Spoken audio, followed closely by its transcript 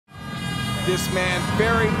This man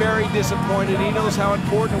very, very disappointed. He knows how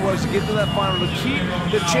important it was to get to that final, to keep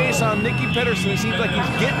the chase on Nicki Pedersen. It seems like he's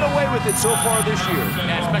getting away with it so far this year.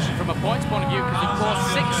 Yeah, especially from a points point of view, because of course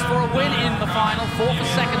 6 for a win in the final, 4 for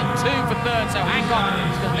second and 2 for third. So Hancock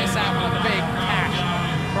is going to miss out on a big cash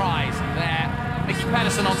prize there. Nicki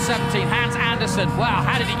Pedersen on 17, Hans Andersen. Wow,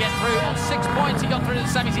 how did he get through? On 6 points, he got through to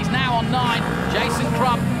the semis. He's now on 9. Jason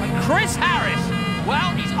Crump and Chris Harris.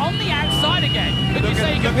 Well, he's on the outside again. Could you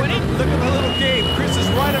say he could win it? Look at the little game. Chris is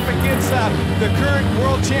right up against the current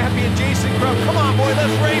world champion, Jason Crump. Come on, boy,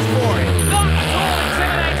 let's race for it. Not at all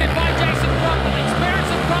intimidated by Jason Crump, but the experience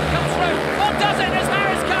of Crump comes through. What does it as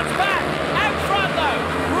Harris comes back? Out front, though.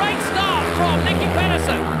 Great start from Nicki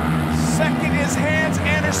Pedersen. Second is Hans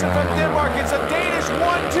Andersen from Denmark. It's a Danish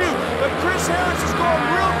 1-2, but Chris Harris is going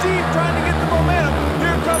real deep trying to get the momentum.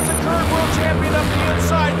 Here comes the current world champion up the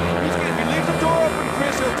inside. He's going to leave the door open,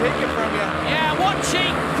 Chris. He'll take it from you. Yeah, what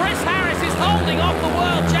cheek. Chris Harris is holding off the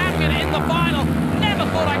world champion in the final. Never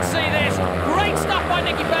thought I'd see this. Great stuff by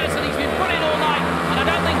Nicki Pedersen. He's been put in all night, and I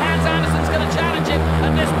don't think Hans Andersen's going to challenge him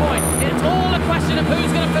at this point. It's all a question of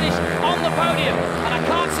who's going to finish on the podium, and I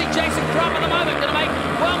can't see Jason Crump at the moment going to make,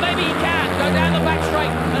 well, maybe he can go down the back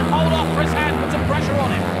straight and hold off Chris Harris, put some pressure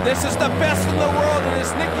on him. This is the best in the world, and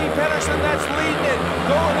it's Nicki Pedersen that's leading it.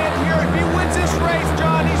 Going in here, if he wins this race,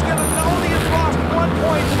 John, he's going to only have lost 1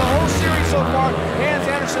 point in the whole series so far. Hans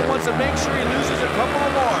Andersen wants to make sure he loses a couple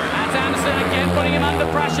of more. Hans Andersen again putting him under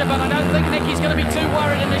pressure, but I don't think Nicki's going to be too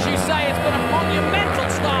worried, and as you say, it's been a monumental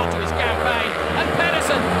start to his campaign, and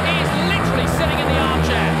Pedersen is literally sitting in the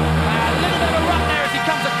armchair. A little bit of a run there as he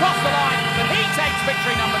comes across the line, but he takes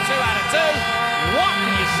victory number 2 out of 2. What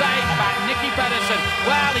can you say about Nicki Pedersen?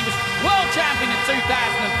 Well, he was world champion in 2003,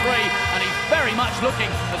 and he's very much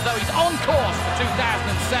looking as though he's on course for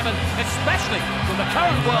 2007, especially with the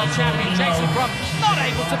current world champion, Jason Crump, not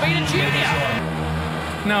able to beat a junior.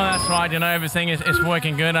 No, that's right. You know, everything is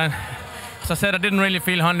working good. And as I said, I didn't really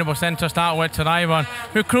feel 100% to start with today, but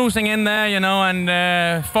we're cruising in there, you know,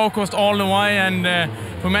 and focused all the way. And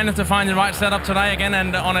we managed to find the right setup today again,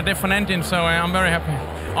 and on a different engine. So I'm very happy.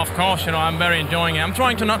 Of course, you know, I'm very enjoying it. I'm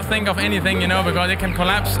trying to not think of anything, you know, because it can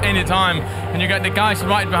collapse anytime. And you got the guys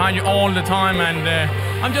right behind you all the time. And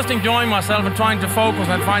I'm just enjoying myself and trying to focus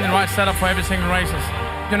and find the right setup for every single races.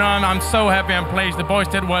 You know, I'm so happy and pleased. The boys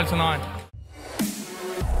did well tonight.